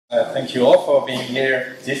Thank you all for being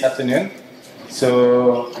here this afternoon.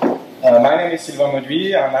 So, my name is Sylvain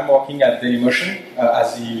Mauduit, and I'm working at dailymotion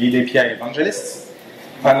as the lead API evangelist.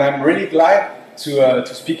 And I'm really glad to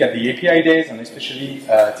speak at the API Days, and especially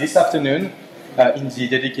this afternoon in the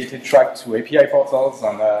dedicated track to API portals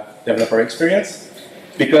and developer experience,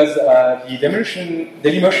 because the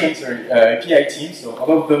dailymotion API team, so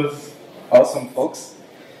all of those awesome folks,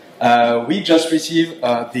 we just received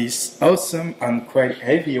this awesome and quite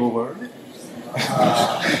heavy award,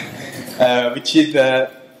 which is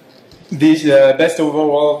the Best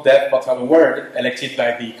Overall Dev Portal Award elected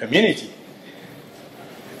by the community.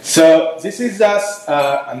 So this is just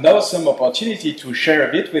an awesome opportunity to share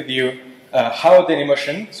a bit with you how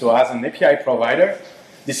dailymotion, so as an API provider,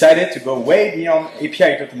 decided to go way beyond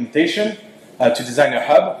API documentation to design a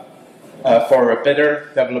hub for a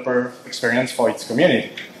better developer experience for its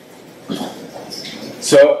community.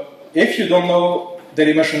 So, if you don't know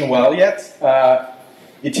dailymotion well yet,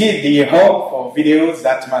 it is the home for videos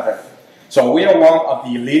that matter. So we are one of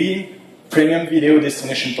the leading premium video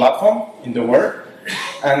destination platform in the world,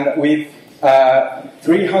 and with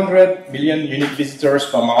 300 million unique visitors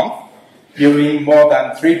per month, viewing more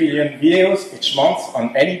than 3 billion videos each month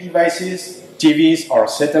on any devices, TVs, or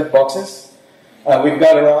set-top boxes. We've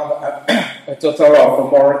got around a total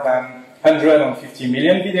of more than 150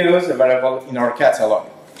 million videos available in our catalog.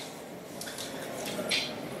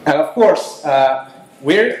 And of course,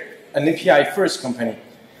 we're an API-first company.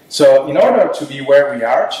 So in order to be where we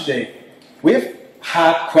are today, we've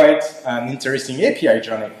had quite an interesting API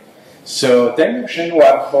journey. So dailymotion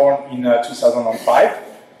was born in 2005,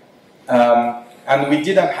 and we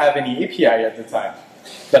didn't have any API at the time.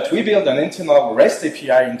 But we built an internal REST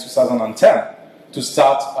API in 2010 to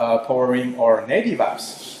start powering our native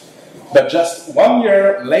apps. But just 1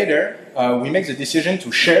 year later, we made the decision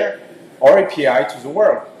to share our API to the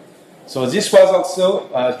world. So this was also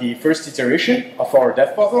the first iteration of our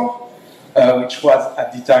dev portal, which was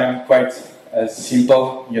at the time quite a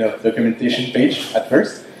simple, documentation page at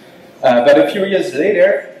first. But a few years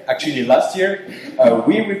later, actually last year,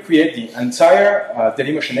 we recreated the entire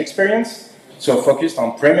dailymotion experience, so focused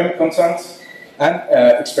on premium content and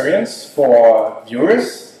experience for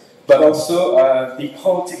viewers, but also the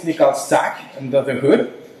whole technical stack under the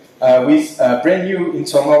hood with a brand new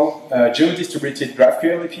internal geo-distributed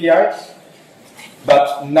GraphQL API.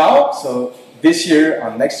 But now, so this year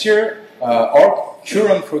and next year, our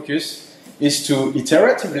current focus is to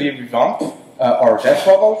iteratively revamp our dev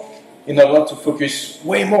portal in order to focus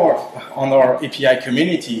way more on our API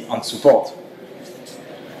community and support.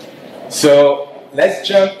 So let's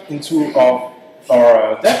jump into our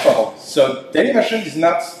dev portal. So dailymotion is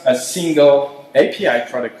not a single API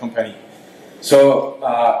product company. So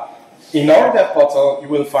in our dev portal, you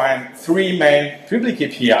will find 3 main public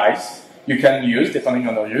APIs you can use depending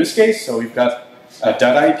on your use case. So we've got a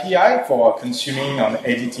data API for consuming and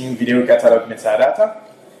editing video catalog metadata,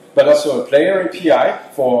 but also a player API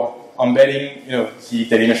for embedding the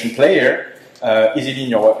dailymotion player easily in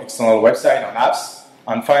your external website and apps.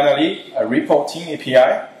 And finally, a reporting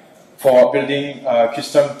API for building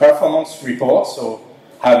custom performance reports, so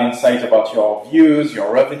have insight about your views,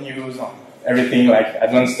 your revenues, and everything like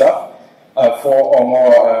advanced stuff for our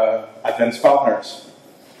more advanced partners.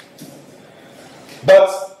 But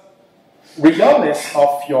regardless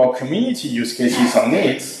of your community use cases and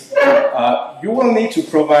needs, you will need to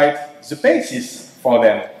provide the basis for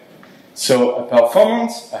them. So a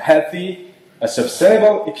performance, a healthy, a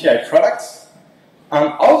sustainable API product,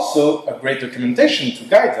 and also a great documentation to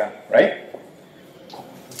guide them, right?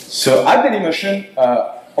 So at dailymotion,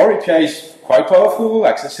 our API is quite powerful,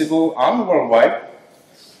 accessible, and worldwide.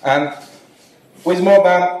 And with more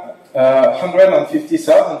than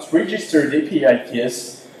 150,000 registered API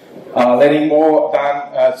keys, letting more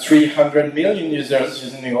than 300 million users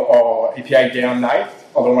using our API day and night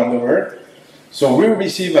all around the world. So we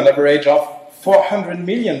receive an average of 400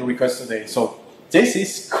 million requests a day. So this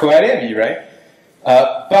is quite heavy, right?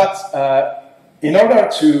 But in order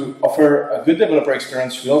to offer a good developer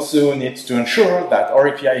experience, we also need to ensure that our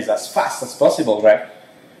API is as fast as possible, right?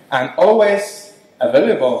 And always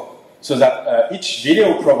available so that each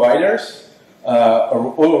video providers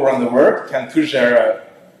all around the world can push their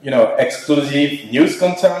exclusive news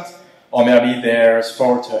content or maybe their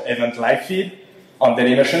sport event live feed on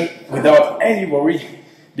dailymotion without any worry,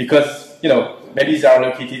 because maybe they are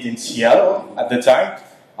located in Seattle at the time,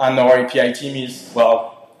 and our API team is,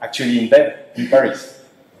 well, actually in bed in Paris.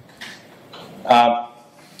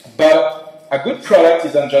 But a good product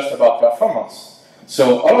isn't just about performance.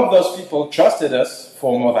 So all of those people trusted us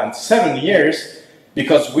for more than 7 years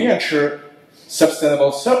because we ensure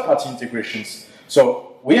sustainable third-party integrations.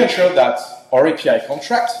 So we ensure that our API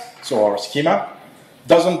contract, so our schema,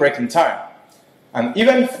 doesn't break in time. And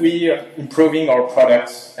even if we are improving our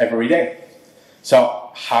products every day.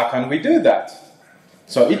 So how can we do that?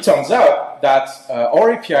 So it turns out that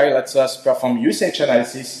our API lets us perform usage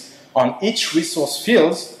analysis on each resource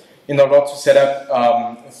fields in order to set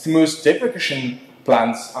up smooth deprecation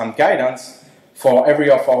plans and guidance for every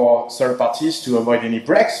of our third parties to avoid any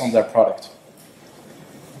breaks on their product.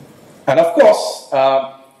 And of course,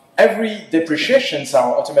 every depreciations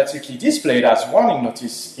are automatically displayed as warning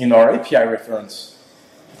notice in our API reference.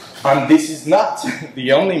 And this is not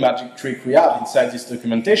the only magic trick we have inside this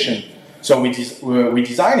documentation. So we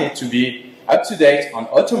design it to be up-to-date and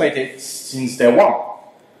automated since day one.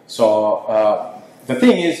 So the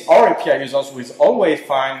thing is, our API users will always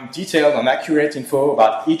find detailed and accurate info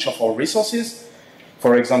about each of our resources.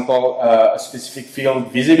 For example, a specific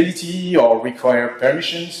field visibility or require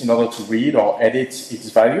permissions in order to read or edit its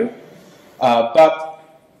value. But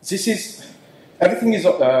everything is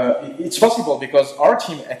it's possible because our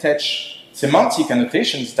team attach semantic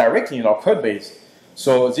annotations directly in our code base.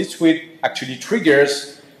 So this will actually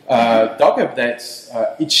triggers doc updates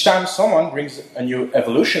each time someone brings a new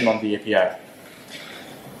evolution on the API.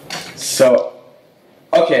 So,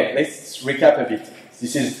 okay, let's recap a bit.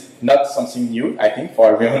 This is not something new, I think,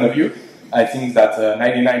 for every one of you. I think that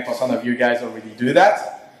 99% of you guys already do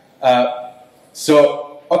that.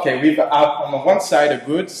 So, okay, we have on one side a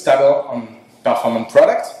good, stable, and performant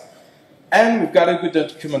product, and we've got a good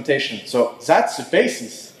documentation. So that's the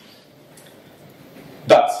basis.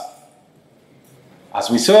 But, as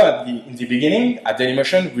we saw in the beginning, at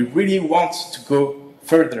Dailymotion, we really want to go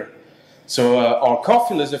further. So our core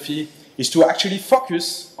philosophy is to actually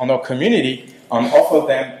focus on our community and offer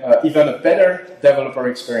them even a better developer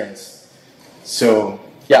experience. So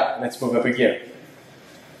yeah, let's move up again.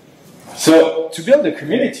 So to build a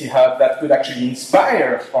community hub that could actually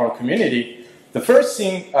inspire our community, the first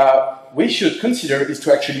thing we should consider is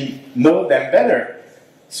to actually know them better.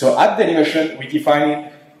 So at Dailymotion, we defined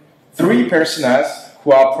 3 personas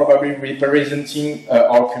who are probably representing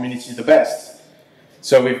our community the best.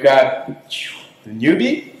 So we've got the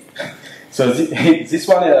newbie. So this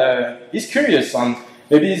one is curious and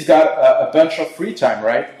maybe he's got a bunch of free time,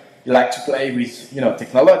 right? He likes to play with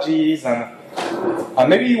technologies and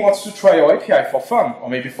maybe he wants to try our API for fun or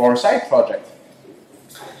maybe for a side project.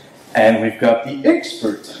 And we've got the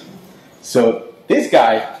expert. So this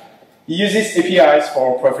guy, he uses APIs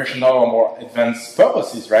for professional or more advanced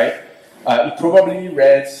purposes, right? He probably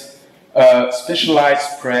reads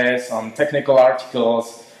specialized press on technical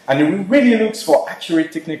articles, and he really looks for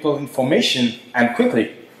accurate technical information and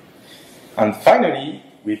quickly. And finally,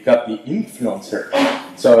 we've got the influencer.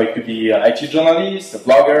 So it could be an IT journalist, a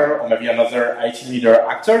blogger, or maybe another IT leader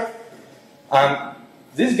actor. And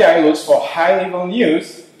this guy looks for high-level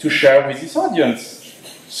news to share with his audience.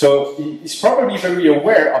 So he's probably very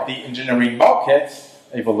aware of the engineering market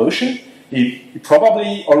evolution. He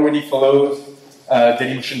probably already follows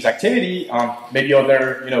Dailymotion's activity on maybe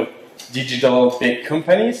other, digital big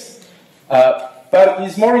companies. But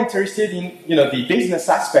he's more interested in, the business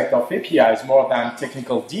aspect of APIs more than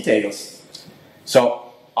technical details.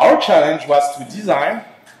 So our challenge was to design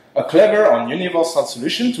a clever and universal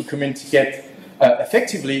solution to communicate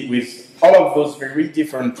effectively with all of those very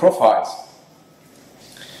different profiles.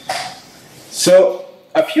 So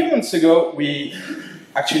a few months ago, we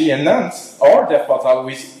actually announced our dev portal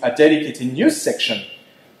with a dedicated news section.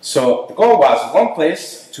 So the goal was one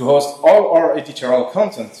place to host all our editorial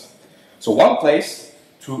content. So one place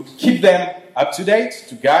to keep them up to date,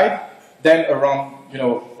 to guide them around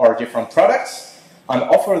our different products, and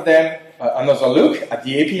offer them another look at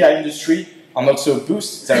the API industry and also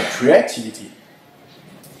boost their creativity.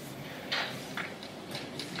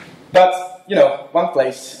 But one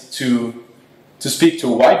place to speak to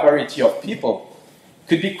a wide variety of people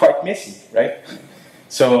could be quite messy, right?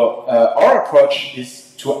 So our approach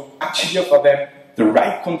is to actually offer them the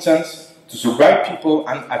right content to the right people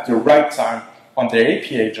and at the right time on their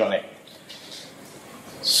API journey.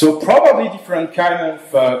 So probably different kind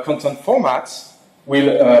of content formats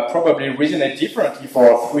will probably resonate differently for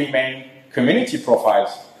our 3 main community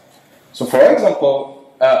profiles. So for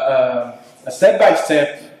example, a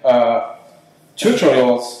step-by-step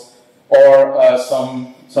tutorials or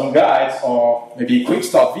some guides or maybe quick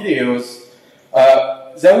start videos,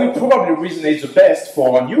 they will probably resonate the best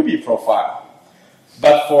for a newbie profile.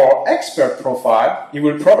 But for expert profile, you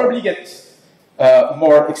will probably get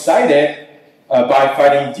more excited by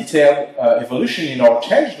finding detailed evolution in our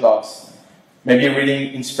change logs, maybe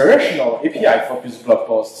reading inspirational API-focused blog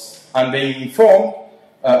posts, and being informed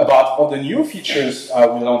about all the new features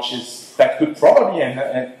we launches that could probably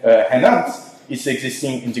enhance its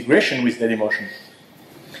existing integration with Dailymotion.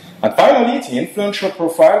 And finally, the influential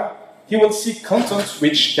profile, he will see content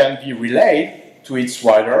which can be relayed to its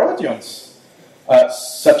wider audience,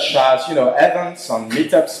 such as events and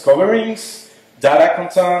meetups coverings, data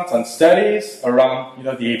content and studies around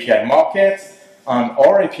the API market and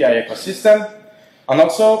our API ecosystem, and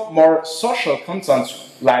also more social content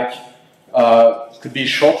like could be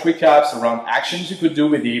short recaps around actions you could do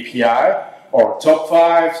with the API, or top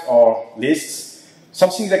fives or lists,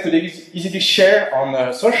 something that could easily share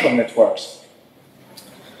on social networks.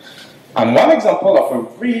 And one example of a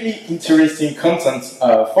really interesting content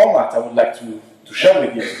format I would like to share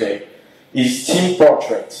with you today is team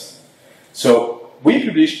portraits. So we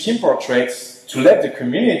publish team portraits to let the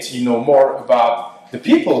community know more about the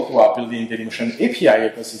people who are building the Dailymotion API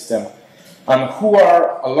ecosystem and who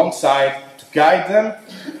are alongside to guide them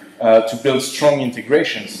to build strong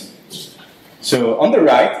integrations. So on the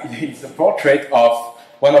right is a portrait of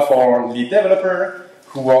one of our lead developers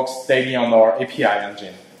who works daily on our API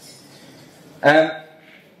engine. And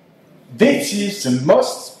this is the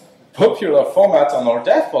most popular format on our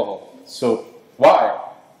dev portal. So why?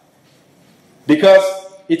 Because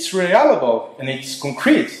it's reliable and it's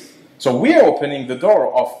concrete. So we are opening the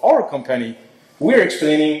door of our company. We're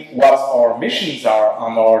explaining what our missions are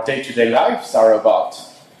and our day-to-day lives are about.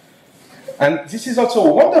 And this is also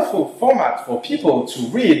a wonderful format for people to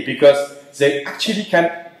read because they actually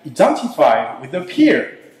can identify with a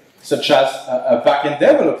peer, such as a backend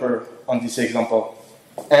developer on this example.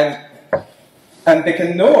 And they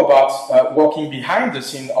can know about working behind the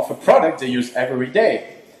scene of a product they use every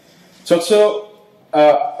day. So it's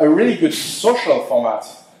a really good social format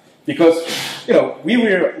because we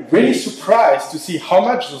were really surprised to see how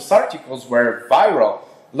much those articles were viral,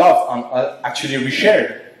 loved, and actually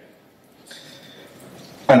reshared.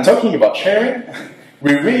 And talking about sharing,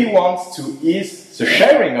 we really want to ease the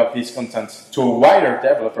sharing of this content to a wider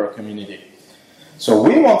developer community. So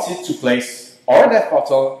we wanted to place our dev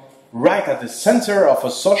portal right at the center of a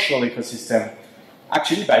social ecosystem,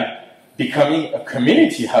 actually by becoming a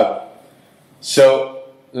community hub. So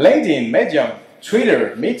LinkedIn, Medium,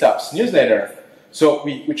 Twitter, meetups, newsletter. So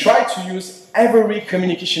we try to use every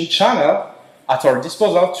communication channel at our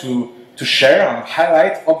disposal to share and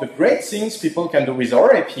highlight all the great things people can do with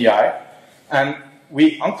our API. And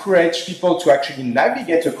we encourage people to actually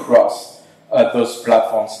navigate across those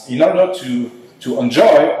platforms in order to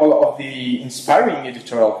enjoy all of the inspiring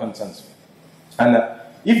editorial content. And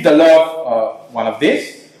if they love one of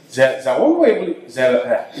these, they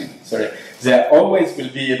always will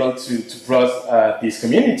be able to browse this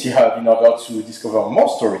community hub in order to discover more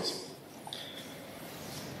stories.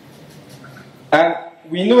 And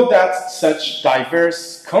we know that such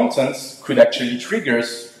diverse content could actually trigger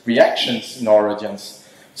reactions in our audience.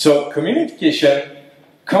 So communication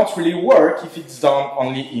can't really work if it's done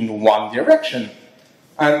only in one direction.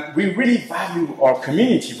 And we really value our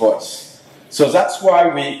community voice. So that's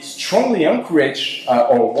why we strongly encourage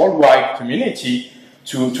our worldwide community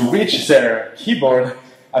to reach their keyboard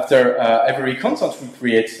after every content we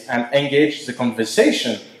create and engage the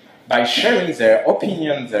conversation by sharing their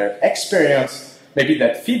opinion, their experience, maybe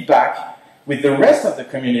that feedback with the rest of the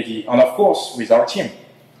community and of course with our team.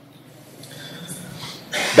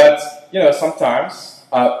 But sometimes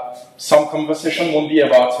some conversation won't be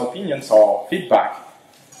about opinions or feedback,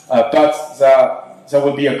 but there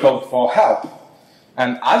will be a call for help.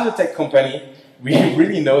 And as a tech company, we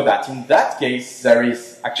really know that in that case, there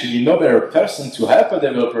is actually no better person to help a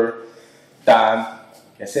developer than,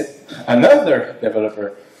 guess it, another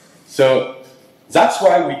developer. So that's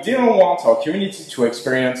why we didn't want our community to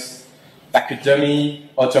experience like a dummy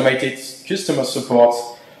automated customer support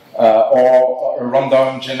or a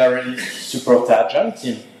random generalist support agent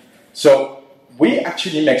team. So we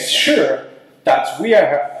actually make sure that we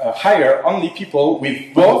hire only people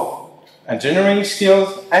with both engineering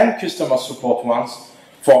skills and customer support ones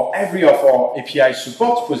for every of our API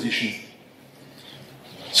support positions.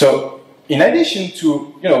 So in addition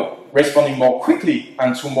to responding more quickly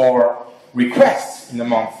and to more requests in a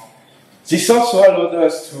month, this also allowed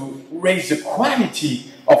us to raise the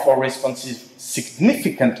quality of our responses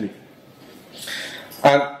significantly.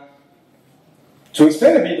 And to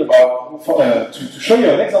explain a bit about, to show you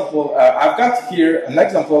an example, I've got here an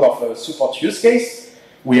example of a support use case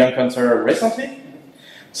we encountered recently.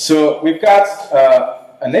 So we've got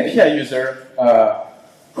an API user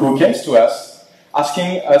who came to us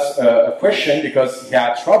asking us a question because he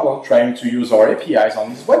had trouble trying to use our APIs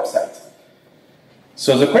on his website.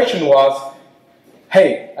 So the question was,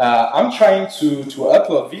 hey, I'm trying to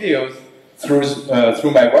upload videos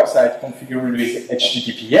through my website configured with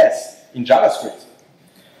HTTPS in JavaScript.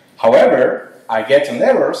 However, I get an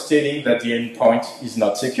error stating that the endpoint is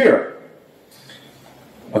not secure.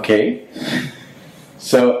 Okay,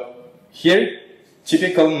 so here,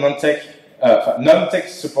 typical non-tech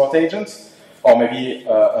support agents, or maybe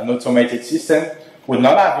an automated system, would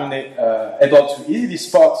not have been able to easily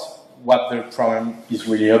spot what the problem is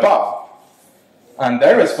really about. And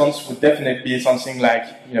their response would definitely be something like,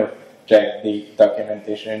 check the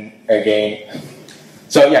documentation again.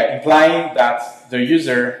 So yeah, implying that the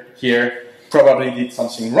user here probably did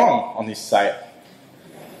something wrong on his side.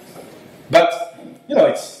 But,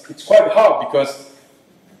 it's quite hard because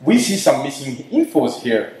we see some missing infos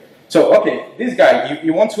here. So, okay, this guy,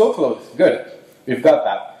 you want to upload, good, we've got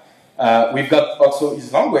that. We've got also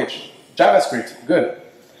his language, JavaScript, good.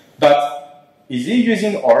 But is he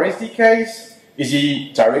using our SDKs? Is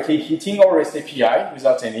he directly hitting our REST API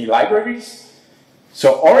without any libraries?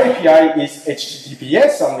 So our API is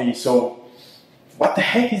HTTPS only, so what the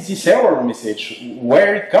heck is this error message?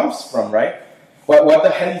 Where it comes from, right? What the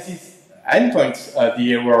hell is this endpoint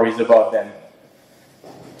the error is about then?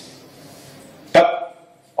 But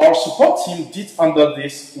our support team did handle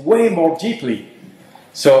this way more deeply.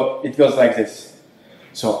 So it goes like this.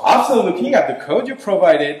 So after looking at the code you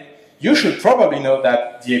provided, you should probably know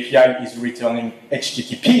that the API is returning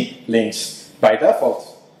HTTP links by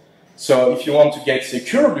default. So if you want to get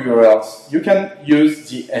secure URLs, you can use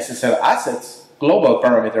the SSL assets global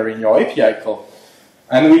parameter in your API call.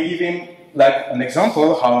 And we give him like an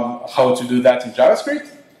example how to do that in JavaScript.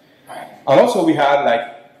 And also we had like,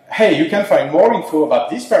 hey, you can find more info about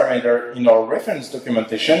this parameter in our reference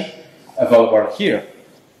documentation available here.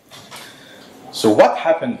 So what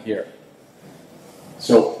happened here?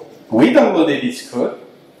 So we downloaded this code,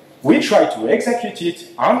 we try to execute it,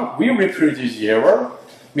 and we reproduce the error.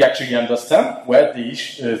 We actually understand where the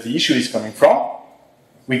issue is coming from.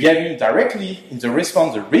 We gave him directly in the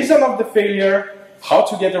response the reason of the failure, how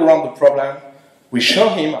to get around the problem. We show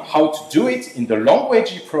him how to do it in the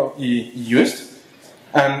language he used.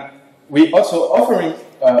 And we also offer him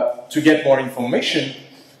to get more information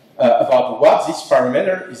about what this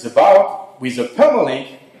parameter is about with a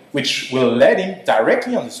permalink, which will lead him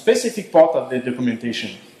directly on the specific part of the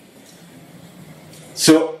documentation.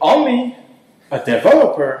 So only a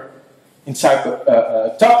developer inside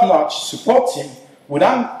a top-notch support team would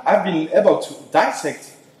have been able to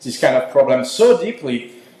dissect this kind of problem so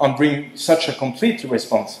deeply and bring such a complete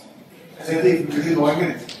response. Within 1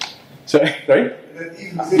 minute. Sorry?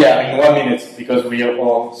 Yeah, in 1 minute, because we are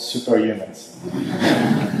all superhumans.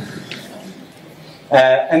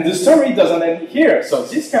 And the story doesn't end here. So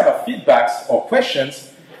these kind of feedbacks or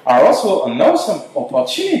questions are also an awesome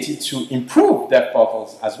opportunity to improve dev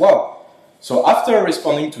portals as well. So after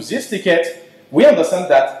responding to this ticket, we understand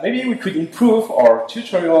that maybe we could improve our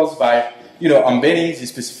tutorials by embedding this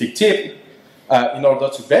specific tip in order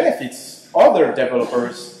to benefit other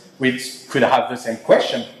developers which could have the same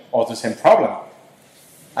question or the same problem.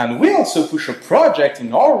 And we also push a project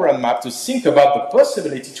in our roadmap to think about the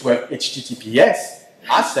possibility to have HTTPS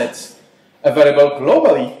assets available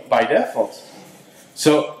globally by default.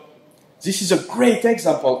 So this is a great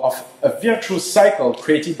example of a virtuous cycle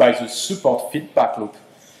created by the support feedback loop.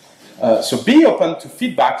 So be open to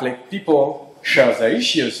feedback, let people share their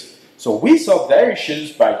issues. So we solve their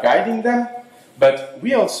issues by guiding them, but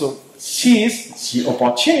we also seize the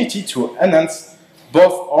opportunity to enhance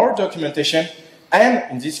both our documentation and,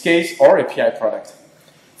 in this case, our API product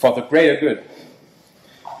for the greater good.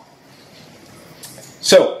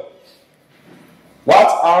 So, what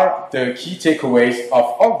are the key takeaways of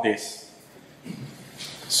all this?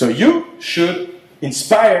 So you should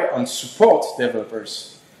inspire and support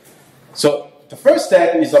developers. So the first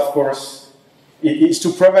step is, of course,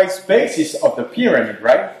 to provide basis of the pyramid,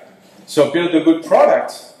 right? So build a good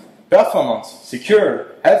product, performant, secure,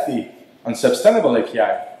 healthy, and sustainable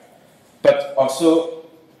API. But also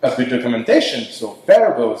a good documentation, so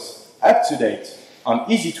variables, up-to-date,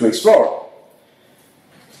 and easy to explore.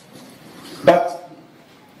 But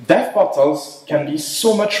dev portals can be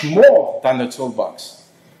so much more than a toolbox.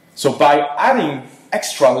 So by adding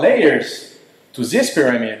extra layers to this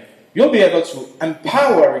pyramid, you'll be able to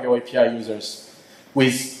empower your API users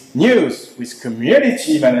with news, with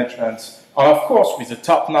community management, and of course with a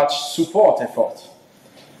top-notch support effort.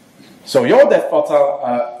 So your dev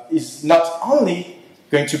portal is not only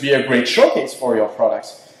going to be a great showcase for your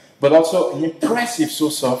products, but also an impressive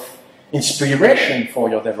source of inspiration for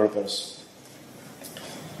your developers.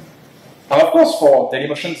 And of course, for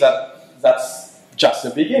Dailymotion, that's just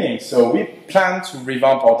the beginning. So we plan to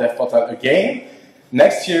revamp our dev portal again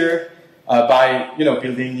next year by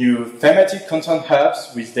building new thematic content hubs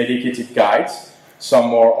with dedicated guides, some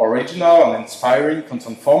more original and inspiring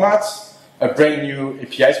content formats, a brand new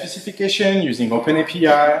API specification using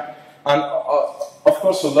OpenAPI, and of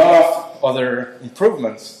course a lot of other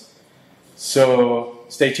improvements. So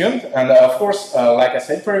stay tuned, and of course, like I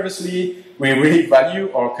said previously, we really value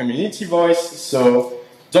our community voice, so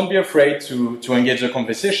don't be afraid to engage the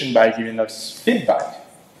conversation by giving us feedback.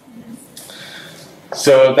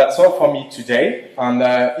 So that's all for me today, and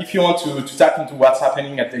if you want to tap into what's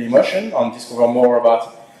happening at Dailymotion and discover more about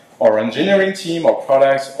our engineering team, our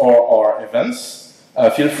products, or our events,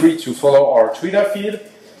 feel free to follow our Twitter feed.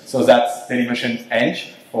 So that's Dailymotion Eng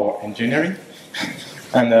for engineering.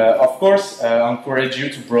 And of course, I encourage you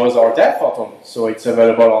to browse our dev portal. So it's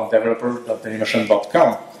available on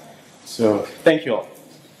developer.dailymotion.com. So thank you all.